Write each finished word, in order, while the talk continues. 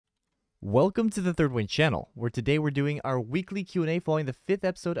Welcome to the Third Wing channel, where today we're doing our weekly Q&A following the 5th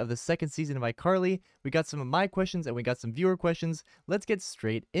episode of the 2nd season of iCarly. We got some of my questions and we got some viewer questions. Let's get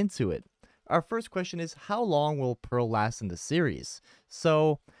straight into it. Our first question is, how long will Pearl last in the series?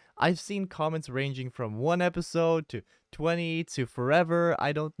 So, I've seen comments ranging from 1 episode to 20 to forever,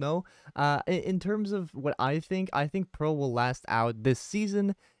 I don't know. In terms of what I think Pearl will last out this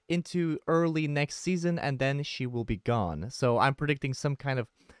season into early next season, and then she will be gone. So I'm predicting some kind of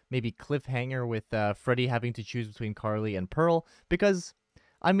maybe cliffhanger with Freddie having to choose between Carly and Pearl, because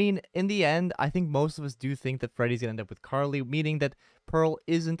I mean, in the end, I think most of us do think that Freddie's gonna end up with Carly, meaning that Pearl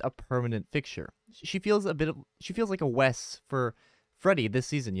isn't a permanent fixture. She feels like a Wes for Freddie this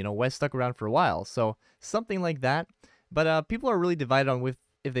season. You know, Wes stuck around for a while, so something like that. But people are really divided on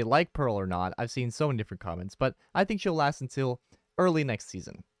if they like Pearl or not. I've seen so many different comments, but I think she'll last until early next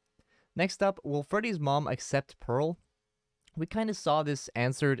season. Next up, will Freddie's mom accept Pearl? We kind of saw this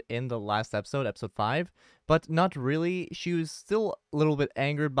answered in the last episode, episode 5, but not really. She was still a little bit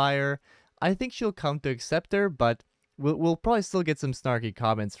angered by her. I think she'll come to accept her, but we'll probably still get some snarky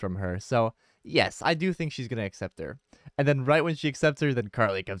comments from her. So, yes, I do think she's going to accept her. And then right when she accepts her, then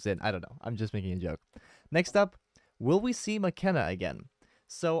Carly comes in. I don't know. I'm just making a joke. Next up, will we see McKenna again?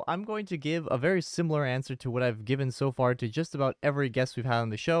 So I'm going to give a very similar answer to what I've given so far to just about every guest we've had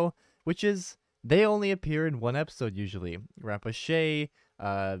on the show, which is they only appear in one episode usually. Grandpa Shay,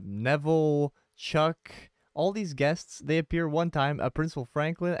 Neville, Chuck, all these guests, they appear one time, Principal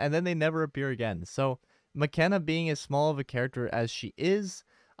Franklin, and then they never appear again. So McKenna, being as small of a character as she is,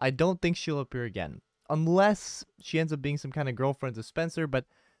 I don't think she'll appear again. Unless she ends up being some kind of girlfriend to Spencer, but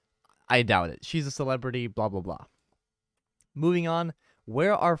I doubt it. She's a celebrity, blah, blah, blah. Moving on,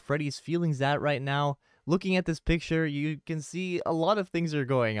 where are Freddie's feelings at right now? Looking at this picture, you can see a lot of things are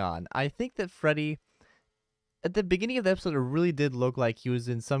going on. I think that Freddie, at the beginning of the episode, it really did look like he was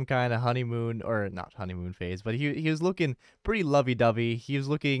in some kind of honeymoon, or not honeymoon phase, but he was looking pretty lovey-dovey. He was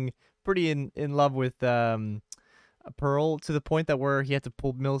looking pretty in love with Pearl, to the point that where he had to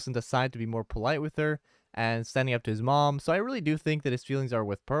pull Millicent aside to be more polite with her and standing up to his mom. So I really do think that his feelings are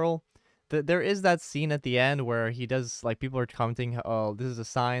with Pearl. There is that scene at the end where he does, like, people are commenting, oh, this is a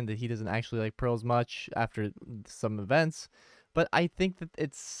sign that he doesn't actually like Pearl as much after some events. But I think that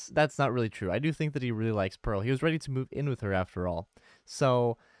that's not really true. I do think that he really likes Pearl. He was ready to move in with her after all.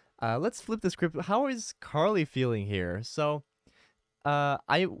 So let's flip the script. How is Carly feeling here? So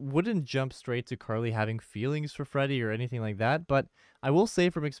I wouldn't jump straight to Carly having feelings for Freddie or anything like that. But I will say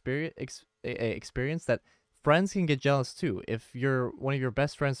from experience that friends can get jealous too. If one of your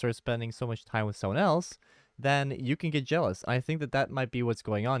best friends starts spending so much time with someone else, then you can get jealous. I think that might be what's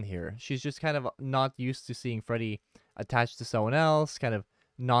going on here. She's just kind of not used to seeing Freddie attached to someone else, kind of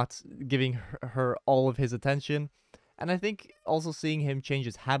not giving her all of his attention. And I think also seeing him change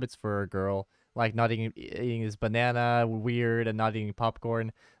his habits for a girl, like not eating his banana weird and not eating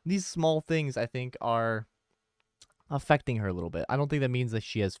popcorn. These small things, I think, are affecting her a little bit. I don't think that means that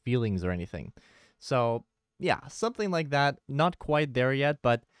she has feelings or anything. So yeah, something like that. Not quite there yet,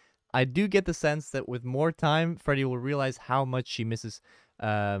 but I do get the sense that with more time, Freddie will realize how much she misses.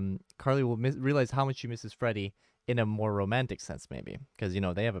 Carly will realize how much she misses Freddie in a more romantic sense, maybe, because you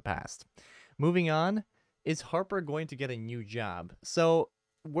know they have a past. Moving on, is Harper going to get a new job? So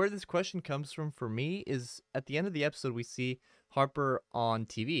where this question comes from for me is at the end of the episode we see Harper on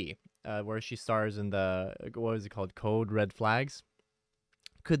TV, where she stars in the what is it called, Code Red Flags.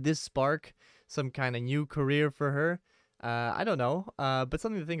 Could this spark some kind of new career for her? I don't know, but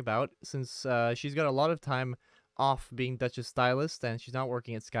something to think about, since she's got a lot of time off being Duchess stylist and she's not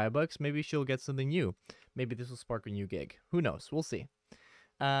working at Skybucks. Maybe she'll get something new. Maybe this will spark a new gig. Who knows? We'll see.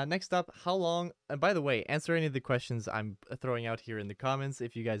 Next up, how long... And by the way, answer any of the questions I'm throwing out here in the comments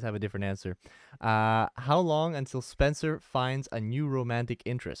if you guys have a different answer. How long until Spencer finds a new romantic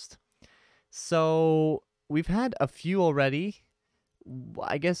interest? So, we've had a few already.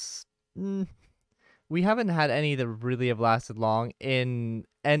 I guess... we haven't had any that really have lasted long in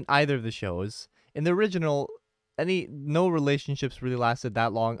either of the shows. In the original, no relationships really lasted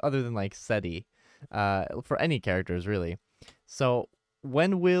that long, other than like Seti, for any characters really. So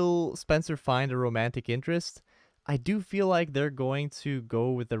when will Spencer find a romantic interest? I do feel like they're going to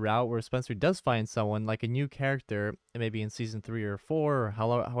go with the route where Spencer does find someone, like a new character, maybe in season 3 or 4, or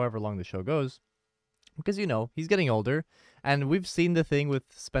however long the show goes, because you know he's getting older, and we've seen the thing with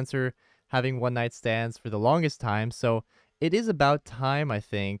Spencer having one night stands for the longest time, so it is about time, I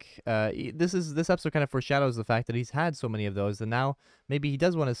think. This episode kind of foreshadows the fact that he's had so many of those, and now maybe he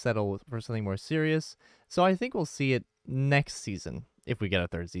does want to settle for something more serious. So I think we'll see it next season, if we get a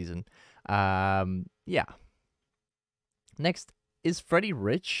 3rd season. Yeah. Next, is Freddie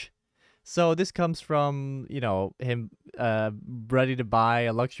rich? So this comes from, you know, him ready to buy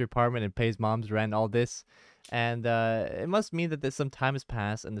a luxury apartment and pay his mom's rent, all this. And it must mean that there's some time has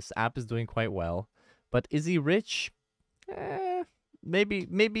passed and this app is doing quite well. But is he rich? Eh, maybe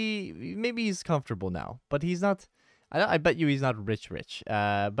he's comfortable now, but he's not. I bet you he's not rich.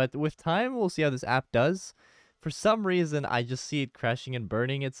 But with time, we'll see how this app does. For some reason, I just see it crashing and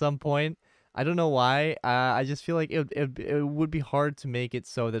burning at some point. I don't know why. I just feel like it would be hard to make it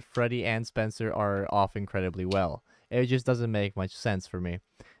so that Freddie and Spencer are off incredibly well. It just doesn't make much sense for me.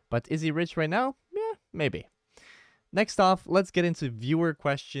 But is he rich right now? Yeah, maybe. Next off, let's get into viewer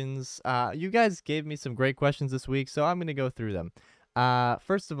questions. You guys gave me some great questions this week, so I'm going to go through them.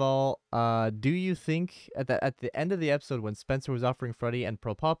 First of all, do you think at the end of the episode when Spencer was offering Freddie and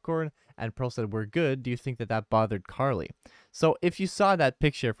Pearl popcorn and Pearl said we're good, do you think that that bothered Carly? So if you saw that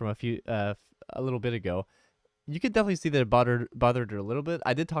picture from a little bit ago, you could definitely see that it bothered her a little bit.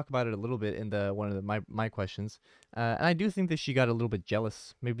 I did talk about it a little bit in one of my questions, and I do think that she got a little bit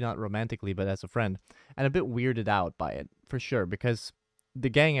jealous, maybe not romantically, but as a friend, and a bit weirded out by it for sure, because the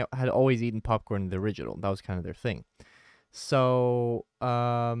gang had always eaten popcorn in the original. That was kind of their thing. So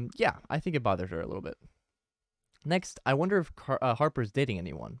yeah, I think it bothered her a little bit. Next, I wonder if Harper's dating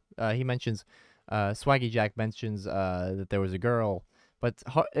anyone. He mentions, Swaggy Jack mentions that there was a girl. But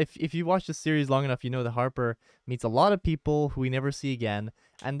if you watch the series long enough, you know that Harper meets a lot of people who we never see again.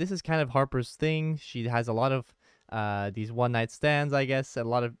 And this is kind of Harper's thing. She has a lot of these one-night stands, I guess. A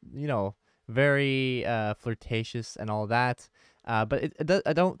lot of, you know, very flirtatious and all that. But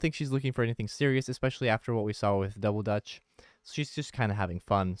I don't think she's looking for anything serious, especially after what we saw with Double Dutch. So she's just kind of having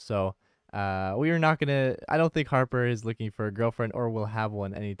fun. So we are not going to... I don't think Harper is looking for a girlfriend or will have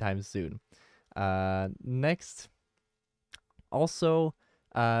one anytime soon. Next... Also,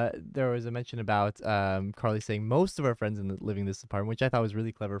 there was a mention about Carly saying most of our friends living in this apartment, which I thought was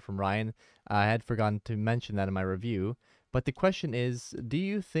really clever from Ryan. I had forgotten to mention that in my review. But the question is, do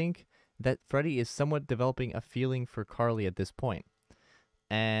you think that Freddie is somewhat developing a feeling for Carly at this point?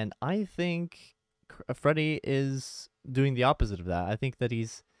 And I think Freddie is doing the opposite of that. I think that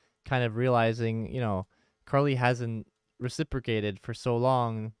he's kind of realizing, you know, Carly hasn't reciprocated for so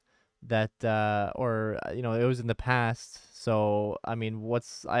long that or you know, it was in the past. So I mean,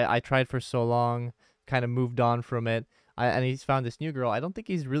 I tried for so long, kind of moved on from it. And he's found this new girl. I don't think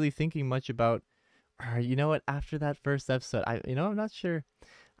he's really thinking much about her. You know what, after that first episode, I'm not sure.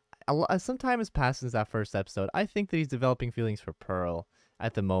 Some time has passed since that first episode. I think that he's developing feelings for Pearl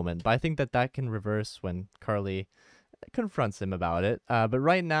at the moment, but I think that can reverse when Carly confronts him about it. But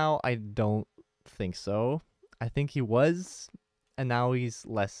right now, I don't think so. I think he was, and now he's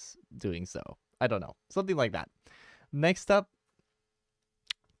less doing so. I don't know. Something like that. Next up,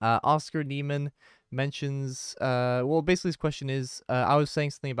 Oscar Neiman mentions, well, basically his question is, I was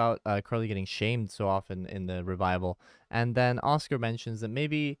saying something about Carly getting shamed so often in the revival, and then Oscar mentions that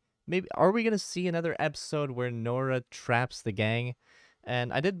maybe are we going to see another episode where Nora traps the gang?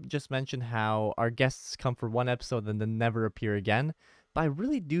 And I did just mention how our guests come for one episode and then never appear again, but I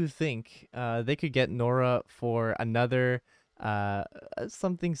really do think they could get Nora for another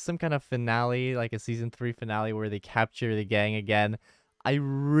some kind of finale, like a season 3 finale where they capture the gang again. I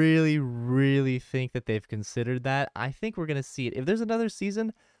really think that they've considered that. I think we're gonna see it. If there's another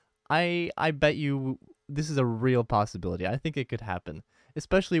season, I bet you this is a real possibility. I think it could happen,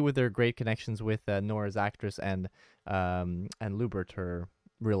 especially with their great connections with Nora's actress and Lubert, her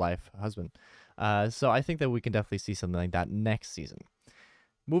real life husband. So I think that we can definitely see something like that next season.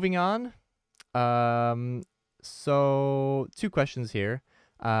 Moving on. So, 2 questions here.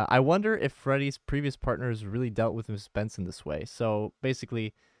 I wonder if Freddie's previous partners really dealt with Miss Benson this way. So,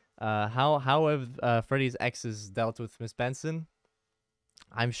 basically, how have Freddie's exes dealt with Miss Benson?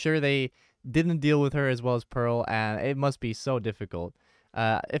 I'm sure they didn't deal with her as well as Pearl, and it must be so difficult.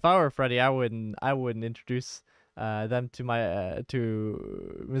 If I were Freddie, I wouldn't introduce them to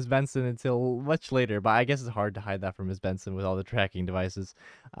Miss Benson until much later. But I guess it's hard to hide that from Miss Benson with all the tracking devices.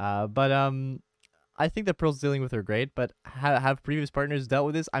 I think that Pearl's dealing with her great, but have previous partners dealt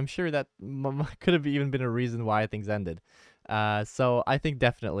with this? I'm sure that could have even been a reason why things ended. So I think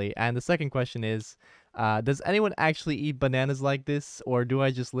definitely. And the second question is, does anyone actually eat bananas like this, or do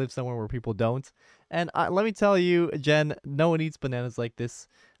I just live somewhere where people don't? And let me tell you, Jen, no one eats bananas like this.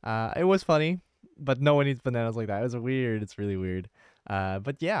 It was funny, but no one eats bananas like that. It was weird. It's really weird.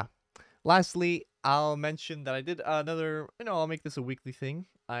 But yeah. Lastly, I'll mention that I did another, I'll make this a weekly thing.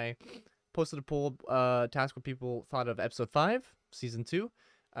 I posted a poll to ask what people thought of episode 5, season 2,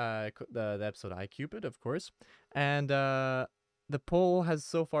 the episode I Cupid, of course. And the poll has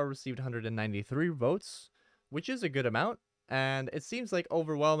so far received 193 votes, which is a good amount. and it seems like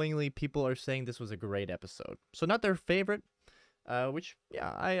overwhelmingly people are saying this was a great episode. So not their favorite, which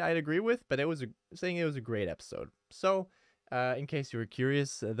yeah, I'd agree with, but saying it was a great episode. So in case you were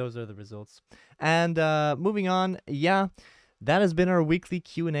curious, those are the results. And moving on, yeah, that has been our weekly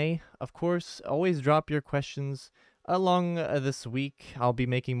Q&A. Of course, always drop your questions along this week. I'll be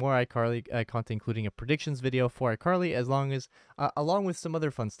making more iCarly content, including a predictions video for iCarly, along with some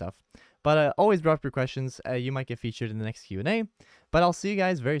other fun stuff. But always drop your questions. You might get featured in the next Q&A. But I'll see you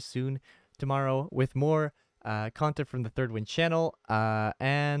guys very soon tomorrow with more content from the Third Wind channel.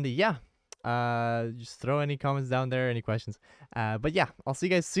 And yeah, just throw any comments down there, any questions. But yeah, I'll see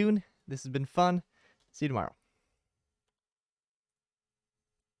you guys soon. This has been fun. See you tomorrow.